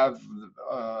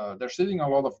sitting on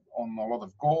a lot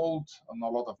of gold, on a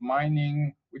lot of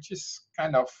mining, which is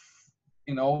kind of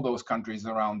in all those countries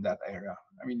around that area.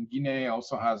 I mean,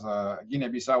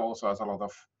 Guinea-Bissau also has a lot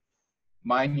of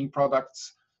mining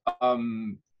products. But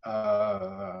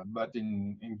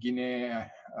in Guinea,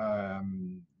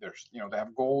 there's, they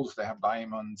have golds, they have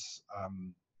diamonds.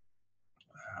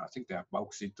 I think they have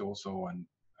bauxite also, and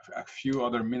a few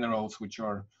other minerals which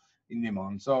are in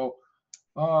demand. So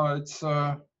it's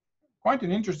quite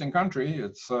an interesting country.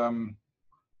 It's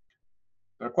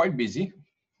they're quite busy,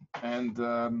 and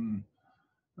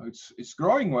it's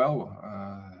growing well.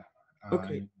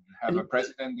 Okay. Have a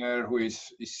president there who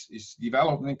is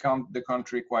developing the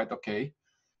country quite okay.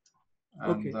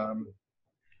 And,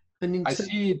 and I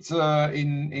see it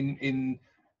in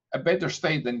a better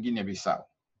state than Guinea-Bissau.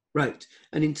 Right.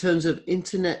 And in terms of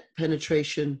internet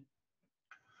penetration,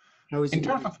 how is it? In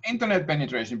terms of internet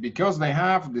penetration, because they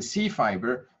have the sea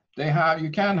fiber, you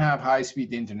can have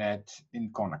high-speed internet in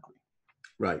Conakry.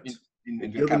 Right.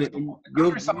 Your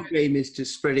game is to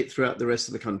spread it throughout the rest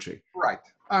of the country. Right.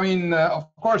 I mean,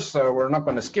 of course, we're not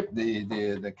going to skip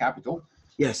the capital.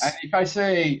 Yes. And if I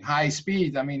say high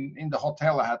speed, I mean, in the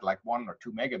hotel, I had like 1 or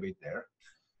 2 megabit there.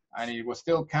 And it was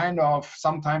still kind of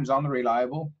sometimes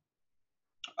unreliable.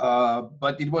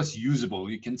 But it was usable.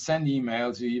 You can send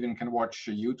emails. You even can watch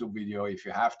a YouTube video if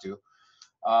you have to,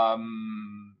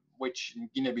 which in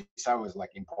Guinea-Bissau is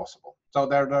like impossible. So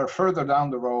they're further down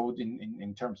the road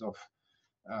in terms of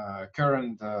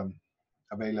current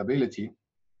availability.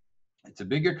 It's a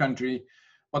bigger country,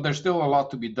 but there's still a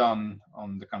lot to be done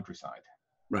on the countryside.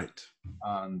 Right.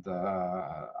 And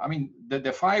I mean,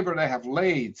 the fiber they have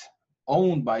laid,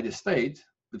 owned by the state,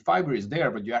 the fiber is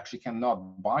there, but you actually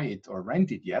cannot buy it or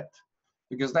rent it yet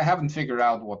because they haven't figured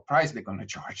out what price they're going to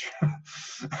charge.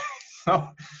 So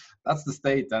that's the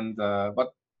state. And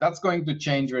but that's going to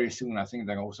change very soon. I think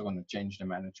they're also going to change the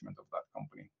management of that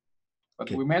company.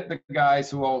 But we met the guys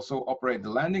who also operate the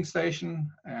landing station,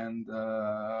 and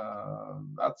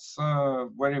that's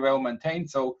very well maintained.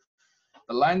 So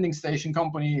the landing station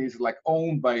company is like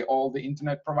owned by all the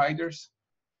internet providers.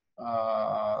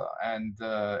 And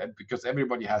because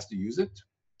everybody has to use it,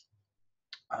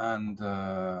 and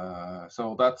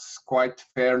so that's quite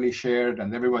fairly shared,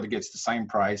 and everybody gets the same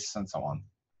price and so on.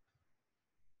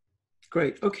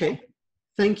 Great. Okay,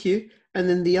 thank you. And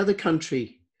then the other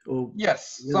country, or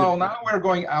yes. So now we're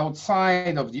going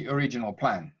outside of the original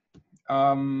plan.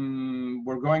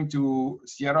 We're going to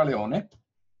Sierra Leone.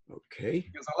 Okay.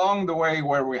 Because along the way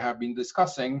where we have been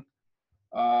discussing,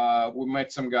 we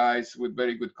met some guys with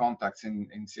very good contacts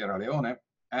in Sierra Leone,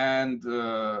 and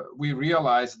we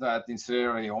realized that in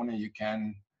Sierra Leone you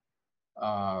can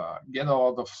get a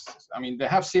lot of, I mean, they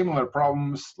have similar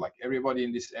problems like everybody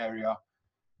in this area,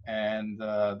 and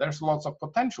there's lots of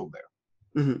potential there.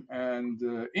 Mm-hmm. And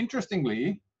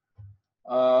interestingly,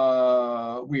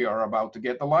 we are about to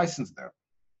get the license there,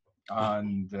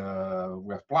 and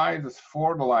we applied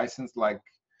for the license like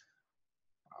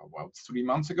about 3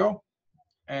 months ago.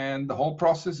 And the whole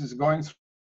process is going through.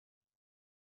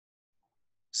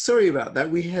 Sorry about that.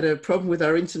 We had a problem with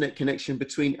our internet connection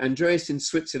between Andreas in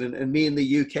Switzerland and me in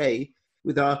the UK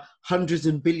with our hundreds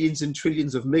and billions and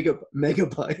trillions of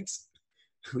megabytes.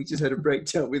 We just had a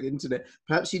breakdown with internet.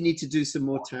 Perhaps you need to do some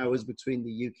more towers between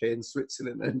the UK and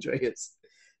Switzerland, Andreas.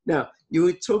 Now, you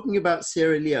were talking about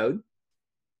Sierra Leone.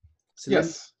 So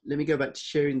yes. Let me go back to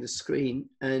sharing the screen.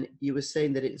 And you were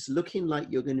saying that it's looking like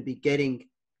you're going to be getting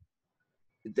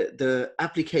the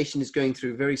application is going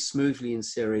through very smoothly in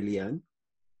Sierra Leone.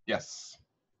 Yes.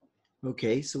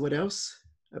 Okay, so what else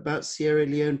about Sierra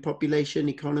Leone? Population,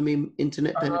 economy,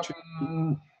 internet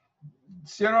penetration?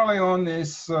 Sierra Leone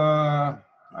is, I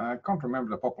can't remember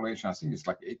the population. I think it's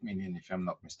like 8 million, if I'm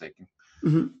not mistaken.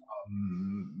 Mm-hmm.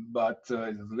 But it's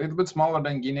a little bit smaller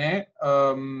than Guinea.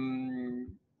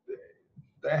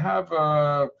 They have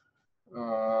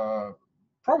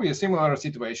probably a similar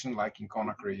situation like in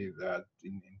Conakry, that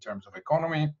in terms of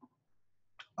economy.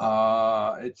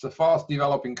 It's a fast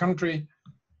developing country,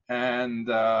 and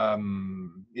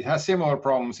it has similar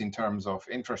problems in terms of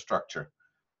infrastructure.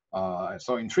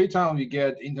 So in Freetown, we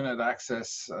get internet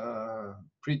access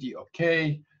pretty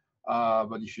okay.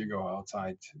 But if you go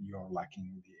outside, you're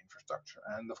lacking the infrastructure.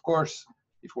 And of course,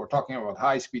 if we're talking about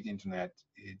high-speed internet,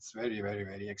 it's very, very,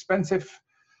 very expensive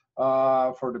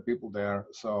for the people there.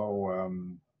 So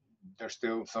there's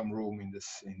still some room in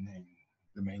in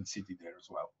the main city there as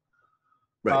well.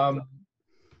 Right.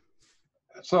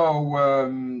 So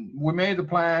we made a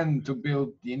plan to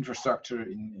build the infrastructure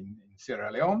in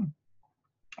Sierra Leone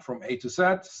from A to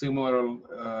Z,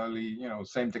 similarly,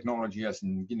 same technology as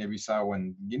in Guinea-Bissau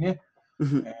and Guinea,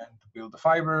 and to build the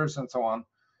fibers and so on.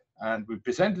 And we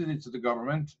presented it to the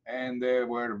government, and they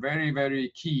were very,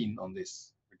 very keen on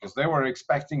this, because they were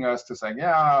expecting us to say,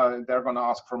 yeah, they're going to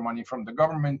ask for money from the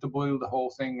government to build the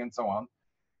whole thing and so on.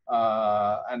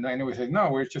 And then we said, no,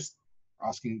 we're just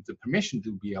asking the permission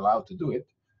to be allowed to do it.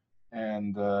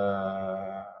 And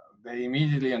they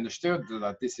immediately understood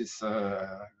that this is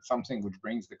something which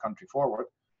brings the country forward.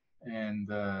 And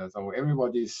so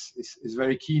everybody is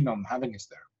very keen on having us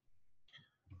there.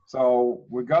 So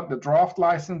we got the draft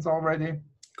license already.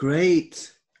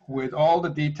 Great. With all the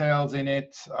details in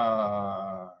it,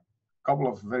 a couple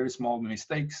of very small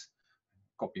mistakes,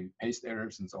 copy and paste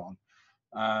errors and so on.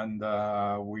 And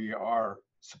we are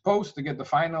supposed to get the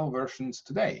final versions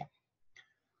today,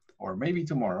 or maybe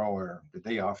tomorrow or the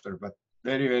day after, but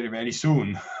very, very, very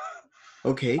soon.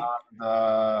 Okay.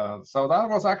 So that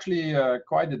was actually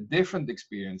quite a different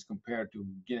experience compared to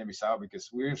Guinea-Bissau,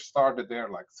 because we started there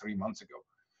like 3 months ago.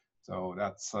 So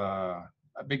that's a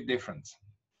big difference.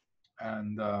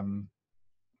 And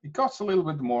it costs a little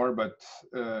bit more, but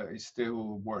it's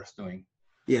still worth doing.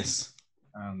 Yes.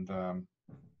 And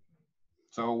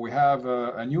so we have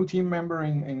a new team member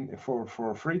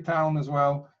for Freetown as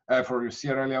well, for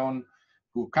Sierra Leone,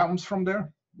 who comes from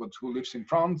there, but who lives in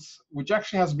France, which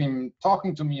actually has been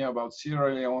talking to me about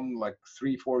Sierra Leone like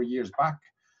 3-4 years back.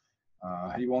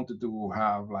 He wanted to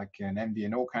have like an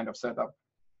MVNO kind of setup,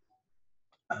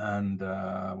 and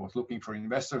was looking for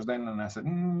investors then. And I said,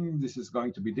 this is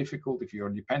going to be difficult if you're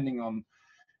depending on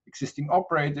existing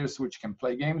operators which can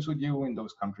play games with you in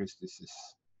those countries. This is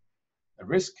a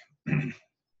risk.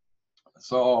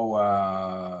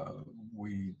 So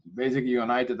we basically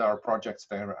united our projects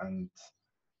there and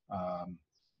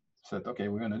said, okay,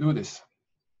 we're going to do this.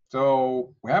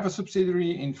 So we have a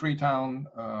subsidiary in Freetown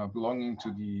belonging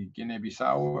to the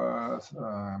Guinea-Bissau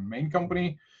main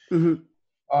company. We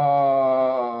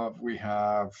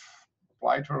have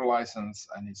applied for a license,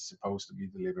 and it's supposed to be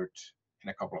delivered in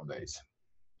a couple of days.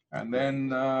 And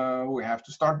then we have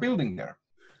to start building there.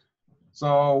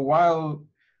 So while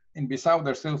in Bissau,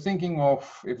 they're still thinking of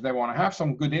if they want to have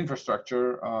some good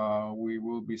infrastructure, we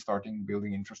will be starting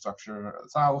building infrastructure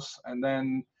south. And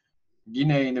then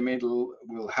Guinea in the middle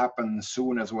will happen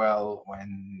soon as well,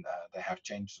 when they have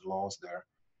changed the laws there.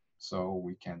 So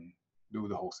we can do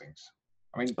the whole things.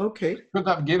 I mean, okay. They could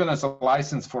have given us a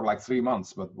license for like 3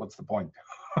 months, but what's the point?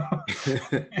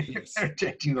 They're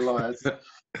changing the laws.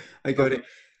 I got it.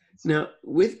 Now,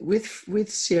 with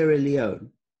Sierra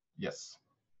Leone. Yes.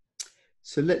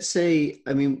 So let's say,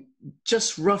 I mean,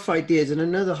 just rough ideas, and I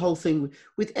know the whole thing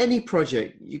with any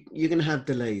project, you're going to have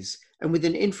delays, and with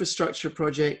an infrastructure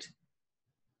project,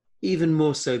 even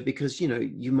more so, because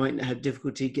you might have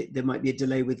difficulty. There might be a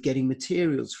delay with getting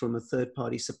materials from a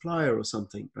third-party supplier or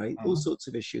something, right? All sorts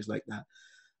of issues like that.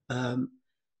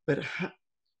 But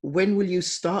when will you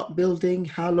start building?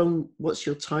 How long? What's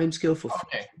your time scale for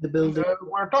the building?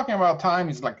 We're talking about time.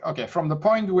 It's like, okay, from the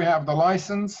point we have the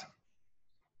license,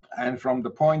 and from the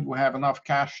point we have enough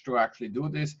cash to actually do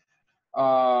this,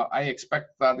 I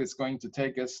expect that it's going to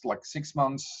take us like 6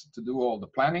 months to do all the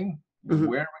planning. Where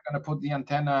we're going to put the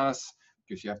antennas,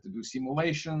 because you have to do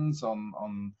simulations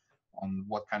on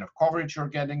what kind of coverage you're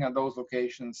getting at those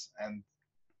locations. And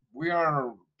we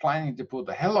are planning to put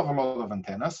a hell of a lot of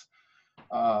antennas,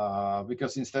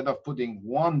 because instead of putting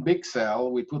one big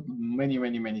cell, we put many,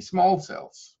 many, many small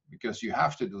cells, because you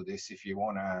have to do this if you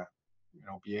want to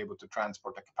be able to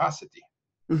transport the capacity.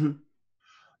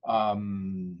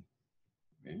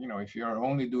 If you're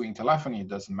only doing telephony, it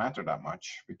doesn't matter that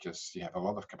much, because you have a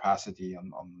lot of capacity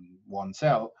on one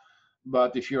cell.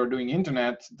 But if you're doing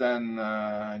internet, then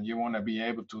you want to be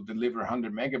able to deliver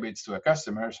 100 megabits to a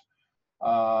customer.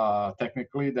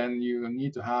 Technically, then you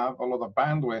need to have a lot of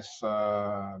bandwidth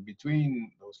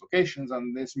between those locations,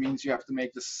 and this means you have to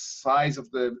make the size of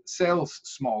the cells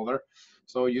smaller,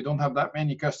 so you don't have that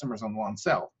many customers on one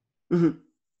cell.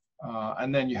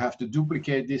 And then you have to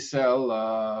duplicate this cell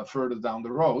further down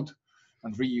the road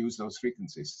and reuse those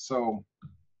frequencies. So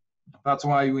that's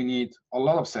why we need a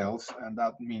lot of cells, and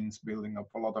that means building up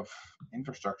a lot of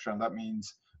infrastructure, and that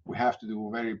means we have to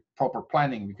do very proper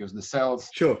planning, because the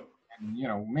cells you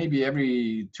know, maybe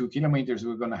every 2 kilometers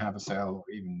we're going to have a cell, or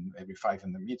even every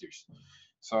 500 meters.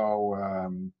 So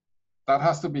that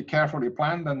has to be carefully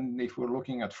planned. And if we're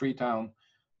looking at Freetown,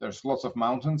 there's lots of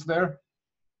mountains there.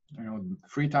 You know,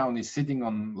 Freetown is sitting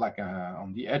on like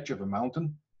on the edge of a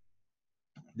mountain.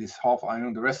 This half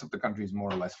island, the rest of the country is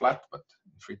more or less flat, but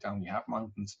in Freetown you have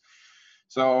mountains.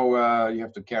 So you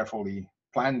have to carefully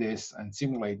plan this and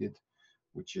simulate it,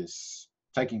 which is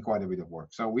taking quite a bit of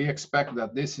work. So we expect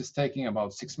that this is taking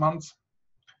about 6 months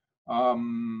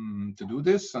to do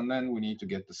this, and then we need to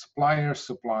get the suppliers,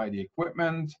 supply the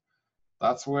equipment.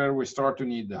 That's where we start to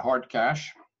need the hard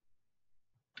cash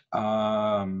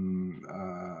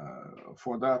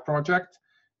for that project,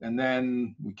 and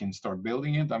then we can start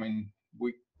building it. I mean,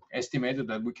 we estimated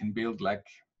that we can build like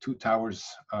 2 towers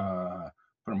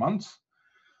per month.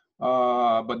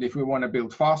 But if we want to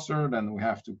build faster, then we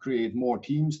have to create more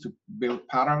teams to build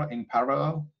in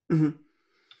parallel. Mm-hmm.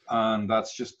 And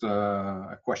that's just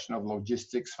a question of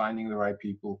logistics, finding the right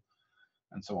people,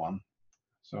 and so on.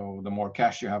 So the more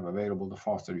cash you have available, the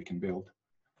faster you can build.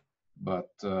 But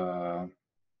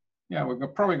yeah, we're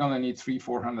probably going to need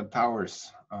 300-400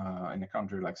 towers in a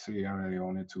country like Sierra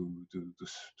Leone to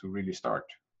really start.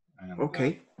 And,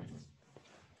 okay.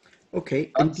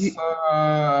 Okay. That's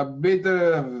a bit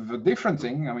of a different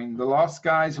thing. I mean, the last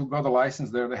guys who got a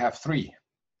license there, they have 3.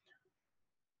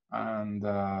 And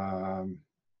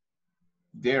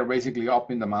they're basically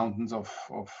up in the mountains of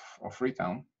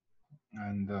Freetown.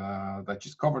 And that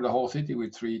just cover the whole city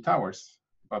with 3 towers.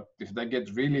 But if they get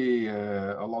really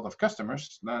a lot of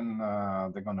customers, then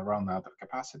they're going to run out of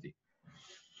capacity.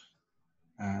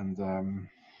 And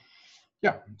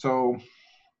yeah, so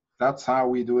that's how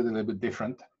we do it a little bit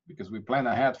different, because we plan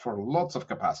ahead for lots of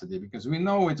capacity, because we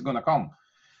know it's going to come.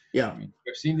 Yeah. I mean,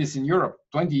 we've seen this in Europe.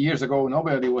 20 years ago,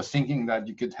 nobody was thinking that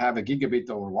you could have a gigabit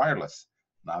over wireless.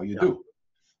 Now you do.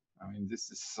 I mean,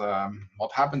 this is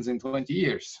what happens in 20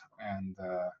 years. And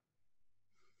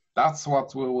that's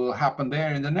what will happen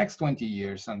there in the next 20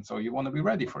 years. And so you want to be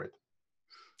ready for it.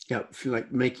 Yeah, feel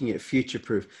like making it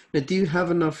future-proof. Now, do you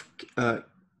have enough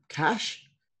cash?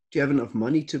 Do you have enough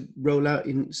money to roll out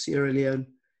in Sierra Leone?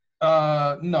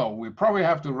 No, we probably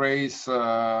have to raise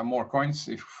more coins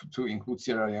to include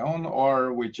Sierra Leone,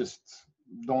 or we just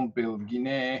don't build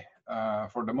Guinea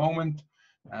for the moment,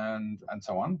 and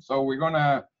so on. So we're going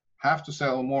to have to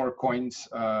sell more coins,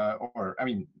 or I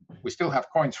mean, we still have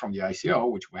coins from the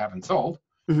ICO, which we haven't sold.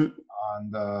 Mm-hmm.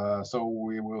 And so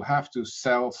we will have to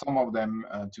sell some of them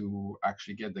to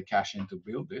actually get the cash in to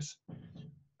build this.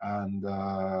 And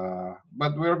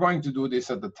but we're going to do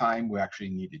this at the time we actually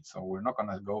need it. So we're not going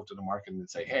to go to the market and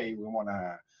say, hey, we want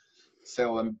to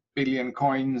sell 1 billion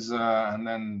coins and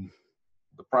then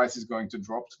the price is going to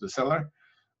drop to the seller.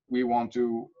 We want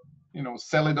to, you know,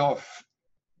 sell it off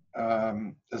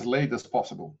as late as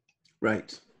possible.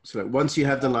 Right. So like once you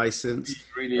have the license,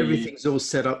 really, everything's all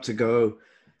set up to go,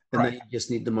 and then you just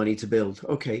need the money to build.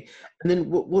 Okay. And then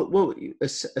what a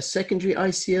secondary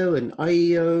ICO, an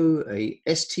IEO,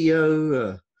 a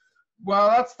STO?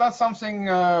 Well, that's something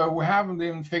we haven't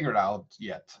even figured out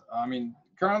yet. I mean,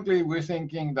 currently we're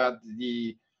thinking that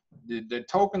the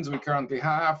tokens we currently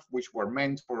have, which were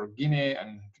meant for Guinea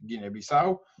and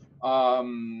Guinea-Bissau,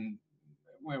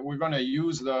 we're going to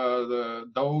use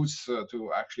those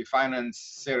to actually finance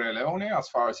Sierra Leone as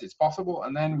far as it's possible,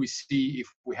 and then we see if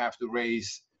we have to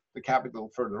raise the capital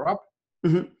further up.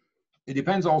 Mm-hmm. It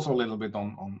depends also a little bit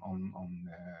on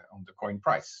the coin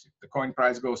price. If the coin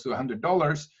price goes to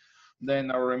 $100,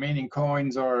 then our remaining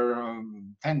coins are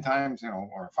 10 times, you know,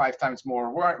 or 5 times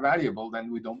more valuable.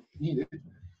 Then we don't need it.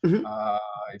 Mm-hmm.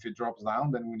 If it drops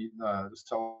down, then we need to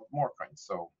sell more coins.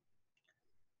 So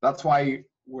that's why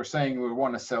we're saying we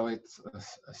want to sell it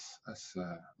as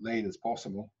late as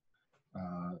possible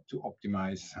to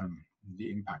optimize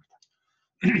the impact.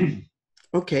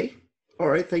 Okay. All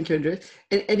right. Thank you, Andreas.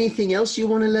 Anything else you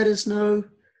want to let us know?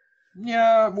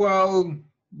 Yeah, well,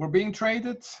 we're being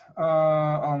traded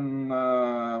on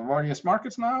various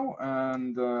markets now,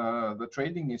 and the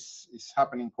trading is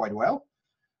happening quite well.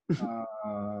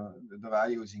 The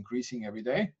value is increasing every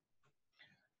day.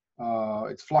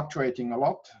 It's fluctuating a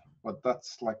lot, but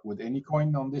that's like with any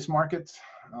coin on this market,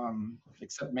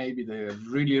 except maybe the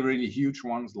really, really huge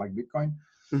ones like Bitcoin.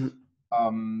 Mm-hmm.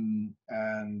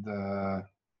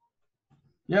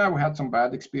 Yeah, we had some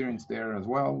bad experience there as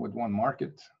well with one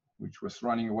market, which was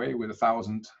running away with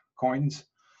 1,000 coins.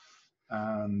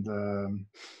 And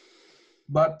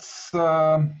but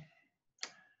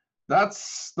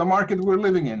that's the market we're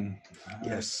living in.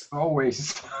 Yes, it's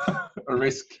always a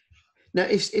risk. Now,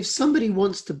 if somebody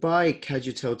wants to buy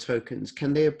Cajutel tokens,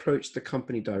 can they approach the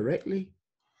company directly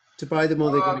to buy them,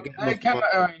 or they're going to get them They off the can,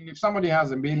 market? if somebody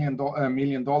has $1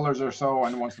 million or so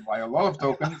and wants to buy a lot of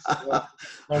tokens,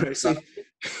 Right, so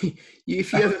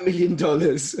if you have $1 million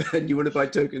and you want to buy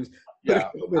tokens, put a yeah.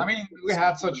 I comment. mean, we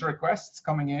had such requests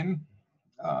coming in,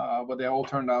 but they all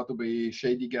turned out to be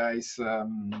shady guys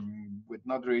with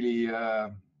not really.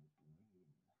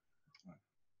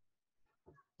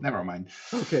 Never mind.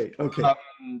 Okay.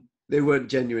 They weren't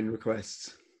genuine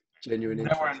requests, genuine They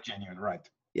interest. weren't genuine, right?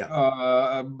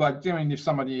 Yeah. But I mean, if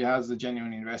somebody has a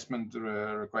genuine investment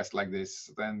request like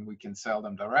this, then we can sell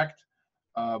them direct.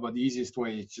 But the easiest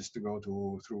way is just to go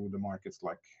through the markets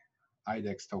like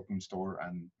IDEX, Token Store,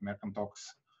 and Mercantox,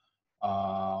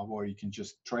 where you can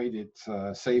just trade it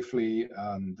safely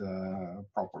and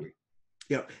properly.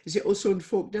 Yeah. Is it also on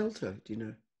Fork Delta? Do you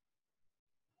know?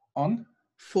 On?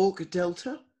 Fork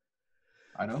Delta?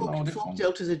 I don't know this Fork one.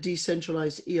 Delta is a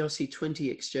decentralized ERC20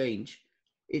 exchange.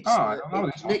 It's I don't know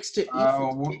this one. next to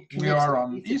Ether. We are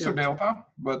on Ether Delta,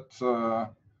 but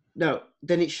no,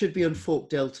 then it should be on Fork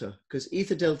Delta, because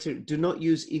Ether Delta, do not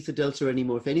use Ether Delta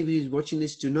anymore. If anybody is watching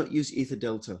this, do not use Ether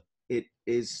Delta. It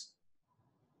is,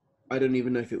 I don't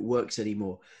even know if it works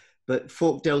anymore. But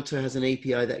Fork Delta has an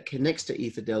API that connects to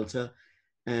Ether Delta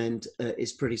and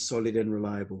is pretty solid and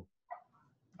reliable.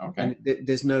 okay. And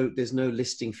there's no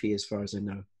listing fee as far as I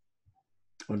know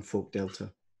on Fork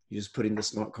Delta. You just put in the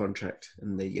smart contract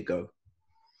and there you go.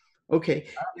 Okay,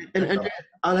 and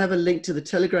I'll have a link to the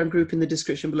Telegram group in the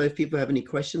description below if people have any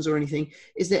questions or anything.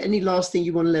 Is there any last thing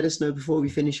you want to let us know before we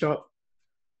finish up?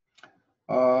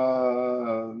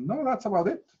 No, that's about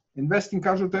it. Invest in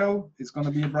Cajutel. It's going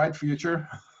to be a bright future.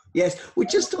 Yes, well,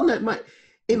 just on that,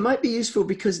 it might be useful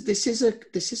because this is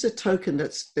a token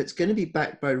that's going to be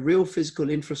backed by real physical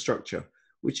infrastructure,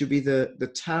 which would be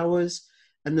the towers,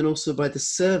 and then also by the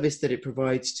service that it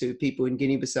provides to people in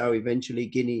Guinea-Bissau, eventually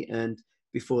Guinea, and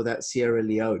before that Sierra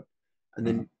Leone. And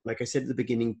then, like I said at the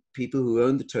beginning, people who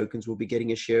own the tokens will be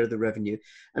getting a share of the revenue.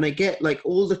 And I get like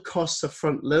all the costs are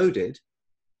front loaded,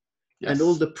 yes, and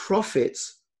all the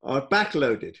profits are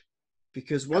backloaded,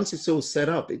 because once it's all set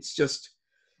up, it's just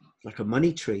like a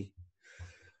money tree.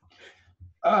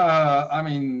 I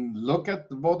mean, look at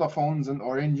the Vodafones and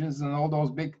Oranges and all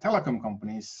those big telecom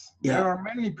companies. Yeah. There are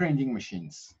many printing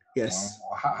machines. Yes.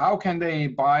 How can they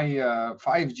buy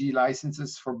 5G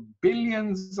licenses for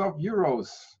billions of euros,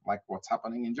 like what's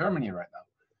happening in Germany right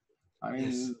now? I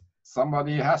mean, yes,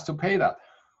 somebody has to pay that.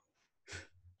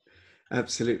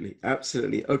 Absolutely.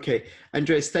 Absolutely. Okay.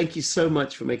 Andreas, thank you so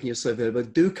much for making yourself available.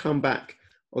 Do come back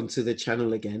onto the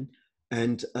channel again.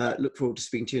 And look forward to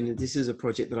speaking to you. And this is a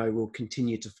project that I will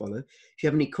continue to follow. If you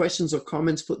have any questions or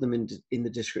comments, put them in the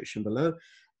description below.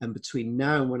 And between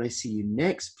now and when I see you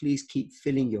next, please keep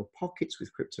filling your pockets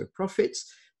with crypto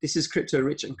profits. This is Crypto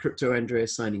Rich and Crypto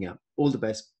Andreas signing out. All the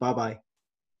best. Bye-bye.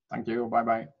 Thank you.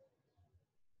 Bye-bye.